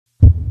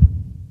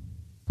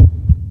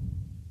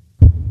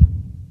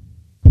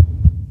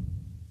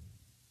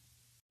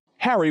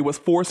Harry was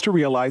forced to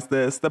realize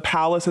this. The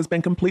palace has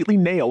been completely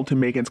nailed to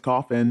Meghan's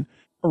coffin.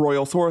 A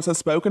royal source has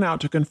spoken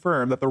out to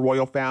confirm that the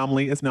royal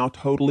family is now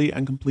totally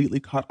and completely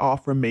cut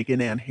off from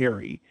Meghan and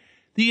Harry.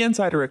 The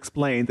insider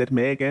explained that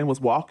Meghan was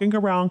walking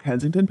around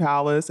Kensington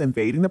Palace,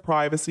 invading the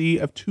privacy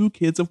of two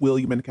kids of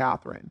William and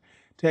Catherine,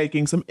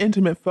 taking some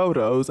intimate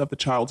photos of the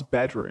child's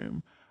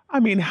bedroom. I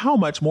mean, how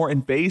much more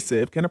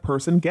invasive can a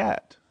person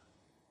get?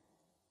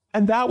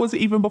 And that was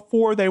even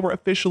before they were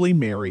officially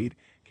married.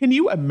 Can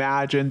you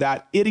imagine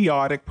that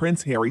idiotic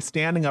Prince Harry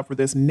standing up for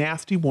this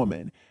nasty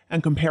woman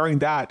and comparing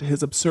that to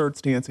his absurd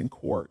stance in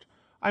court?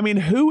 I mean,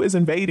 who is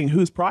invading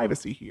whose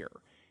privacy here?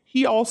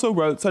 He also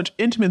wrote such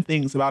intimate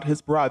things about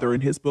his brother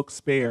in his book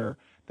Spare.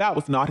 That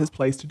was not his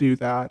place to do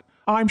that.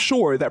 I'm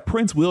sure that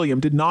Prince William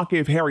did not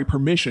give Harry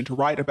permission to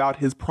write about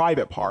his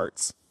private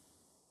parts.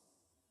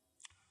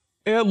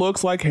 It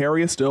looks like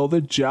Harry is still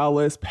the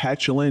jealous,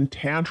 petulant,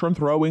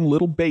 tantrum-throwing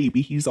little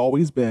baby he's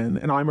always been,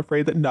 and I'm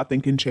afraid that nothing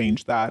can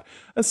change that,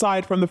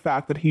 aside from the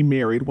fact that he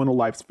married one of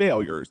life's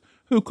failures,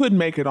 who couldn't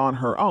make it on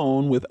her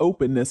own with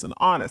openness and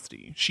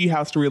honesty. She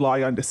has to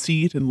rely on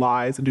deceit and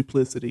lies and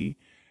duplicity.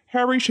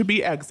 Harry should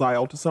be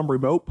exiled to some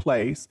remote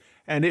place,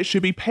 and it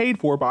should be paid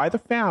for by the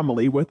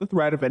family with the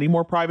threat of any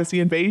more privacy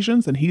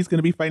invasions, and he's going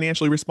to be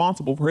financially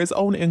responsible for his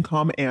own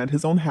income and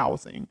his own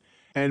housing.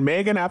 And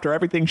Meghan, after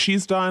everything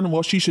she's done,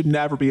 well, she should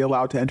never be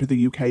allowed to enter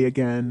the UK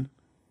again.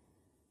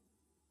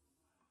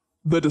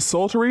 The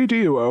desultory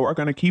duo are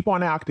going to keep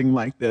on acting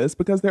like this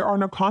because there are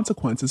no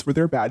consequences for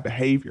their bad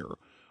behavior.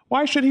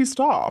 Why should he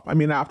stop? I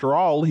mean, after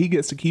all, he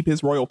gets to keep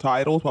his royal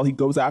titles while he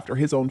goes after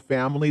his own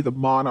family, the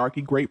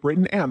monarchy, Great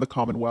Britain, and the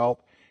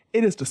Commonwealth.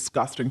 It is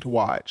disgusting to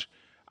watch.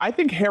 I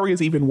think Harry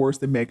is even worse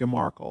than Meghan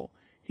Markle.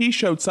 He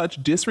showed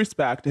such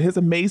disrespect to his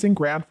amazing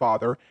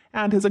grandfather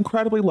and his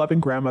incredibly loving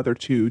grandmother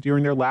too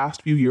during their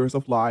last few years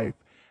of life.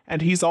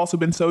 And he's also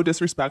been so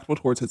disrespectful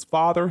towards his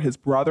father, his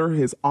brother,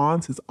 his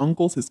aunts, his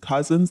uncles, his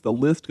cousins. The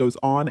list goes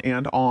on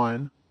and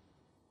on.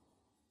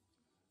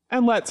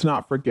 And let's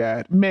not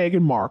forget,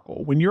 Meghan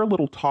Markle. When your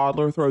little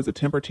toddler throws a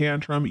temper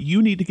tantrum,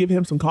 you need to give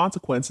him some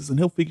consequences and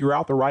he'll figure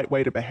out the right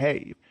way to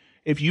behave.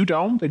 If you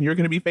don't, then you're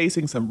going to be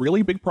facing some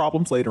really big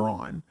problems later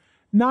on.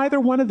 Neither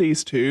one of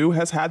these two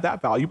has had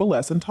that valuable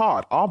lesson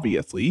taught,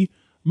 obviously.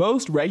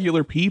 Most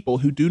regular people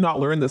who do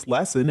not learn this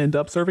lesson end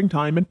up serving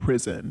time in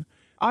prison.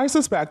 I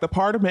suspect that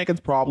part of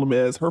Meghan's problem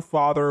is her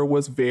father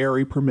was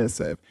very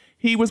permissive.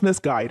 He was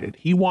misguided.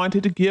 He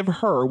wanted to give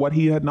her what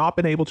he had not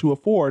been able to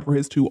afford for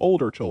his two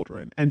older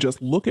children. And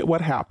just look at what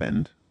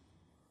happened.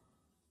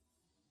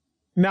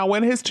 Now,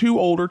 when his two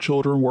older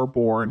children were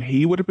born,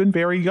 he would have been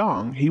very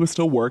young. He was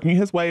still working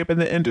his way up in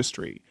the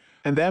industry.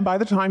 And then by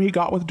the time he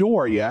got with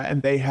Doria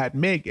and they had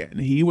Meghan,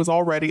 he was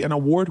already an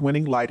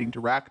award-winning lighting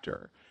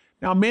director.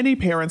 Now, many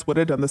parents would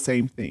have done the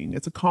same thing.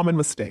 It's a common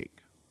mistake.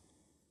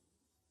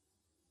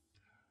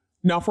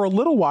 Now, for a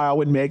little while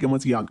when Meghan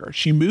was younger,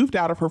 she moved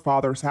out of her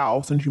father's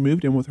house and she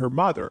moved in with her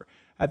mother.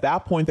 At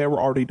that point, they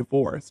were already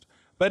divorced.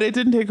 But it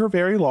didn't take her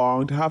very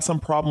long to have some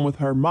problem with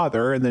her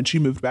mother, and then she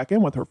moved back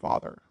in with her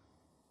father.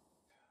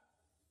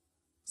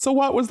 So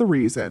what was the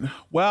reason?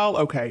 Well,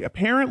 okay,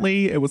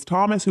 apparently it was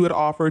Thomas who had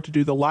offered to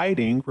do the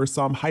lighting for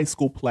some high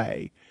school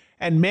play,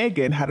 and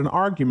Meghan had an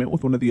argument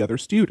with one of the other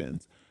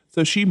students.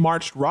 So she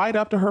marched right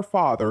up to her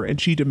father and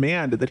she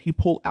demanded that he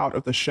pull out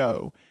of the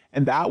show,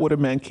 and that would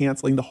have meant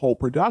canceling the whole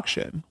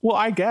production. Well,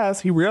 I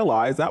guess he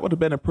realized that would have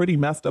been a pretty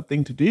messed up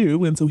thing to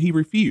do, and so he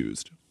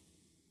refused.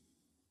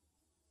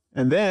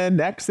 And then,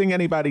 next thing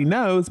anybody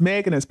knows,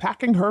 Meghan is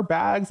packing her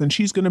bags and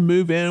she's going to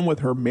move in with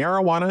her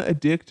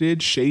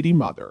marijuana-addicted, shady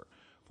mother.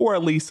 For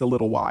at least a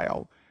little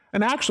while.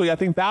 And actually, I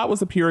think that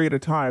was a period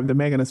of time that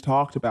Meghan has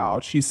talked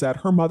about. She said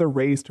her mother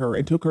raised her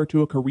and took her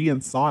to a Korean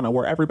sauna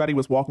where everybody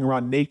was walking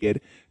around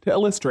naked to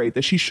illustrate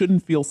that she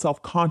shouldn't feel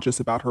self-conscious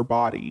about her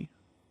body.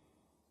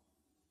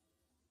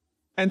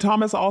 And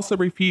Thomas also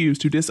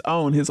refused to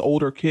disown his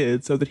older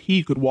kids so that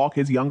he could walk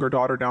his younger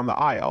daughter down the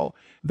aisle.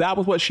 That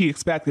was what she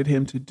expected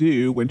him to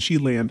do when she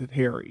landed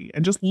Harry.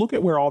 And just look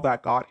at where all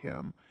that got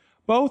him.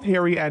 Both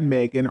Harry and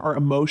Meghan are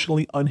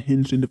emotionally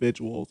unhinged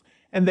individuals,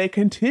 and they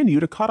continue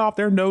to cut off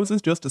their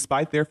noses just to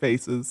spite their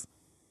faces.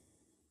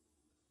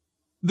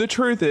 The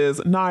truth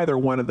is, neither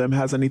one of them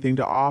has anything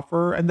to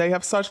offer, and they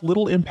have such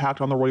little impact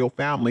on the royal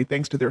family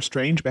thanks to their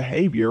strange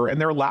behavior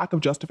and their lack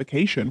of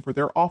justification for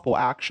their awful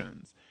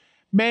actions.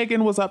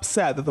 Meghan was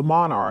upset that the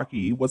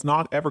monarchy was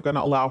not ever going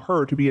to allow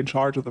her to be in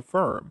charge of the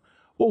firm.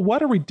 Well,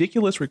 what a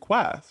ridiculous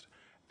request.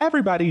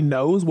 Everybody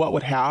knows what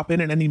would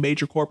happen in any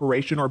major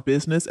corporation or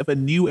business if a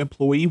new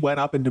employee went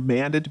up and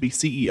demanded to be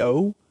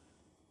CEO.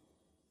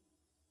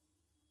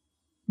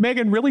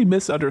 Meghan really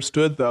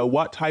misunderstood, though,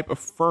 what type of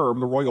firm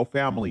the royal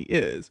family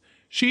is.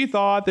 She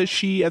thought that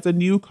she, as a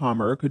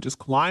newcomer, could just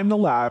climb the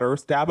ladder,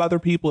 stab other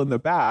people in the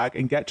back,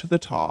 and get to the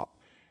top.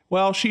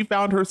 Well, she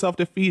found herself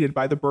defeated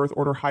by the birth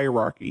order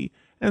hierarchy,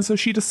 and so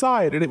she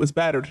decided it was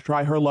better to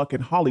try her luck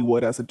in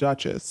Hollywood as a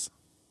duchess.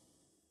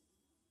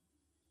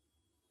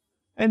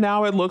 And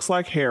now it looks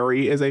like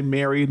Harry is a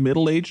married,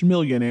 middle-aged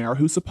millionaire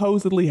who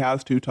supposedly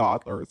has 2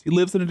 toddlers. He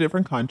lives in a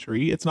different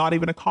country. It's not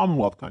even a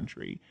Commonwealth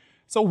country.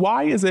 So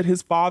why is it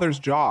his father's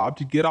job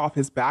to get off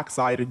his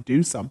backside and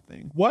do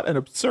something? What an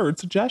absurd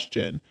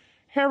suggestion.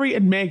 Harry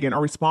and Meghan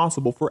are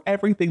responsible for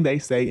everything they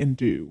say and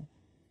do.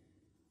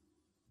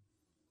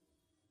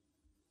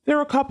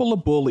 They're a couple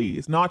of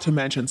bullies, not to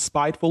mention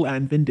spiteful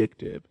and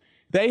vindictive.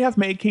 They have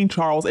made King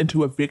Charles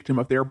into a victim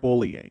of their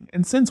bullying.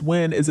 And since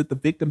when is it the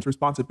victim's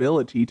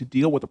responsibility to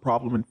deal with the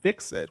problem and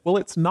fix it? Well,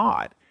 it's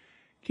not.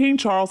 King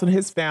Charles and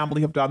his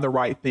family have done the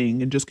right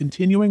thing and just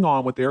continuing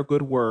on with their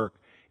good work.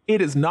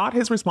 It is not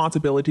his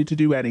responsibility to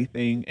do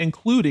anything,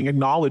 including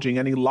acknowledging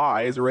any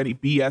lies or any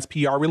BS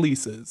PR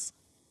releases.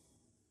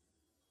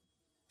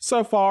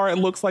 So far, it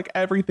looks like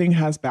everything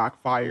has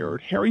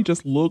backfired. Harry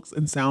just looks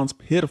and sounds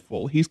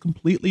pitiful. He's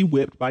completely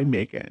whipped by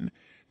Meghan.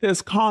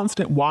 This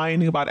constant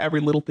whining about every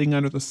little thing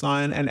under the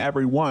sun and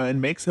everyone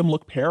makes him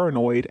look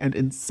paranoid and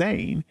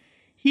insane.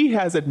 He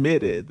has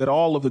admitted that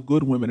all of the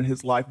good women in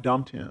his life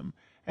dumped him,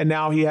 and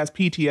now he has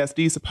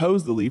PTSD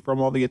supposedly from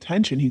all the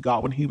attention he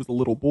got when he was a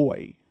little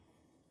boy.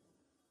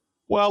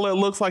 Well, it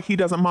looks like he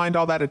doesn't mind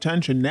all that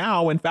attention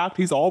now. In fact,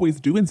 he's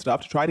always doing stuff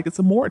to try to get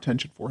some more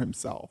attention for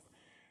himself.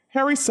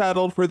 Harry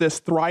settled for this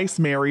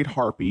thrice-married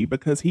harpy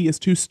because he is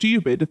too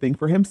stupid to think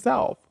for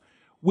himself.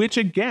 Which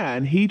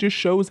again, he just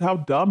shows how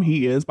dumb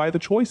he is by the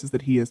choices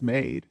that he has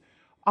made.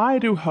 I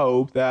do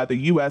hope that the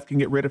US can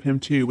get rid of him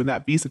too when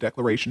that visa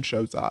declaration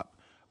shows up.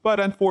 But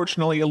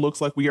unfortunately, it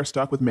looks like we are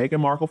stuck with Meghan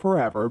Markle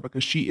forever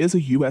because she is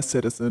a US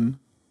citizen.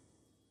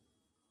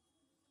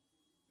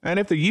 And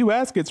if the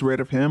US gets rid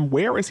of him,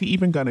 where is he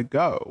even going to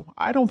go?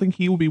 I don't think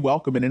he will be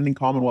welcome in any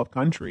Commonwealth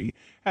country.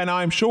 And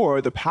I'm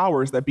sure the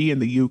powers that be in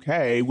the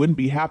UK wouldn't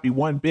be happy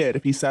one bit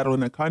if he settled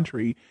in a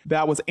country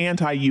that was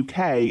anti-UK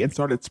and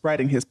started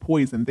spreading his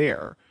poison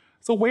there.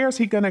 So where's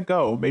he going to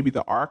go? Maybe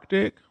the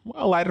Arctic?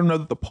 Well, I don't know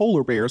that the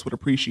polar bears would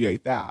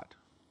appreciate that.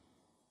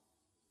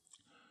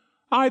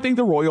 I think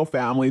the royal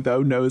family,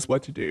 though, knows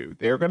what to do.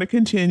 They're going to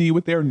continue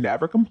with their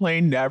never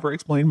complain, never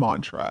explain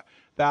mantra.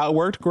 That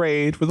worked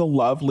great for the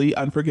lovely,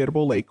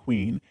 unforgettable late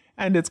queen,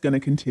 and it's going to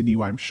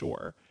continue, I'm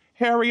sure.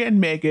 Harry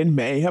and Meghan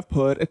may have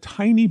put a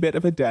tiny bit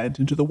of a dent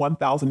into the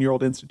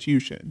 1,000-year-old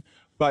institution,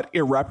 but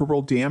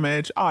irreparable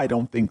damage? I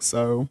don't think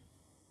so.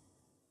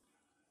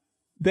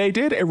 They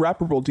did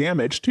irreparable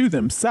damage to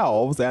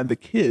themselves and the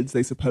kids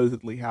they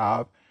supposedly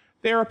have.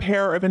 They're a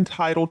pair of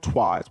entitled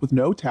twats with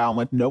no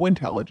talent, no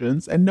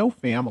intelligence, and no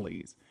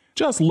families.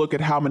 Just look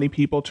at how many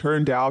people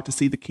turned out to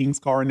see the king's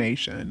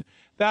coronation.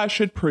 That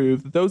should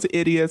prove that those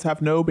idiots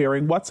have no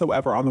bearing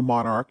whatsoever on the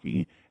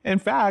monarchy. In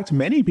fact,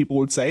 many people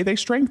would say they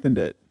strengthened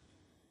it.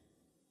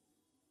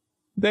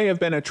 They have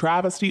been a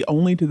travesty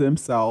only to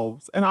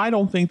themselves, and I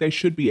don't think they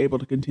should be able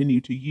to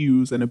continue to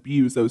use and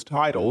abuse those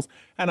titles,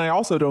 and I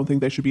also don't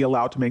think they should be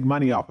allowed to make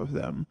money off of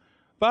them.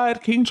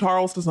 But King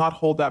Charles does not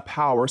hold that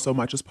power so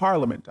much as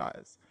Parliament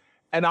does.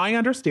 And I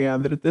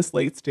understand that at this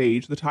late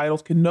stage, the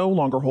titles can no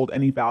longer hold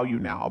any value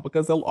now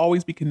because they'll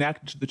always be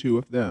connected to the two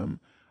of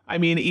them. I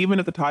mean, even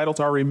if the titles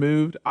are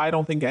removed, I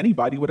don't think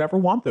anybody would ever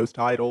want those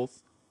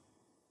titles.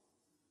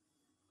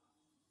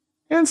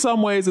 In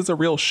some ways, it's a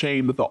real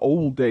shame that the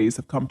old days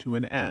have come to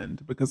an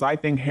end, because I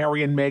think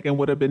Harry and Meghan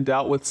would have been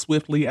dealt with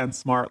swiftly and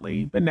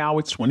smartly, but now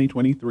it's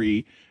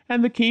 2023,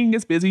 and the king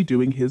is busy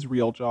doing his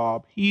real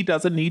job. He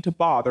doesn't need to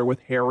bother with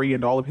Harry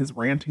and all of his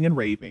ranting and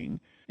raving.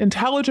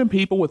 Intelligent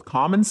people with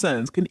common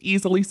sense can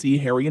easily see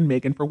Harry and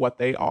Meghan for what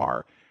they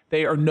are.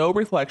 They are no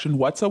reflection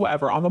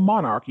whatsoever on the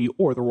monarchy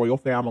or the royal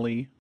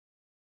family.